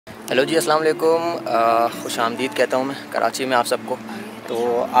Hello जी, अस्सलाम वालेकुम। खुश आमदीद कहता हूँ मैं कराची में आप सबको। तो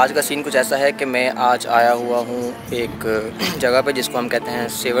आज का सीन कुछ ऐसा है कि मैं आज आया हुआ हूँ एक जगह पे जिसको हम कहते हैं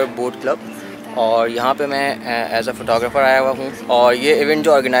सेवर बोट क्लब, और यहाँ पे मैं एज अ फ़ोटोग्राफ़र आया हुआ हूँ। और ये इवेंट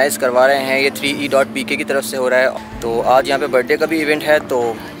जो ऑर्गेनाइज़ करवा रहे हैं ये 3E.pk की तरफ से हो रहा है। तो आज यहाँ पे बर्थडे का भी इवेंट है, तो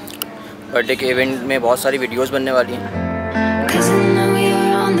बर्थडे के इवेंट में बहुत सारी वीडियोज़ बनने वाली हैं।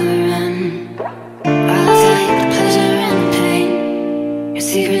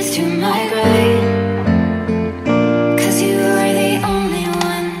 Secrets to my grave, 'cause you are the only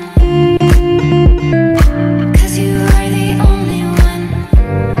one, 'cause you are the only one,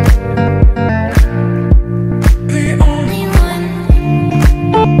 the only one,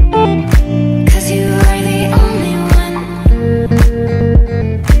 'cause you are the only one,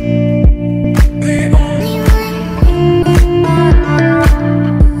 the only one.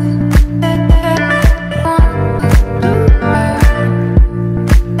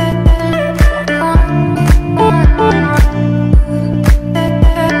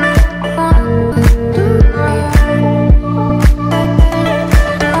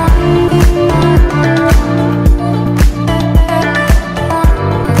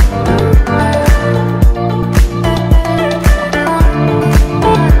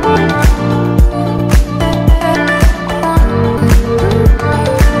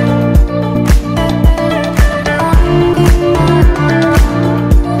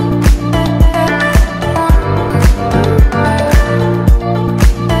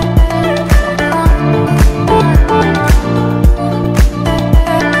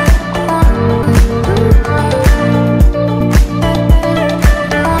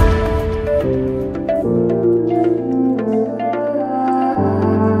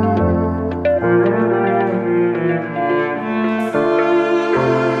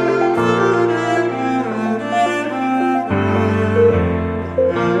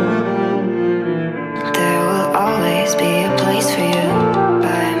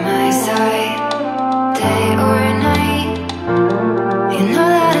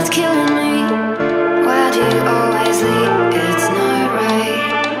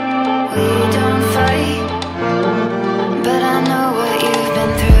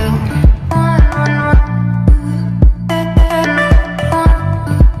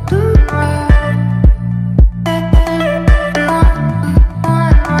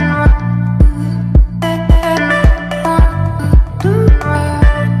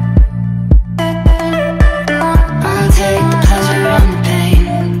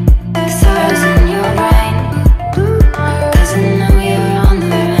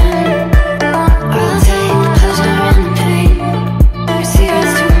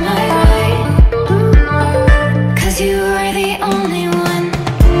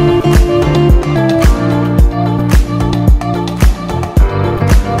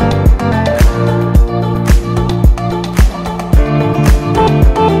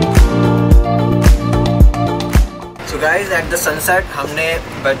 Guys, at the sunset हमने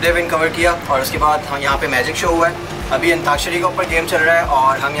birthday event cover किया और उसके बाद हम यहाँ पे magic show हुआ है। अभी अंताक्षरी के ऊपर गेम चल रहा है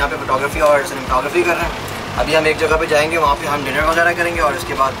और हम यहाँ पे फोटोग्राफी और सिनेमेटोग्राफी कर रहे हैं। अभी हम एक जगह पे जाएंगे, वहाँ पे हम डिनर वगैरह करेंगे और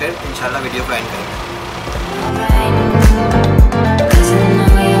उसके बाद फिर इंशाल्लाह वीडियो को एंड करेंगे।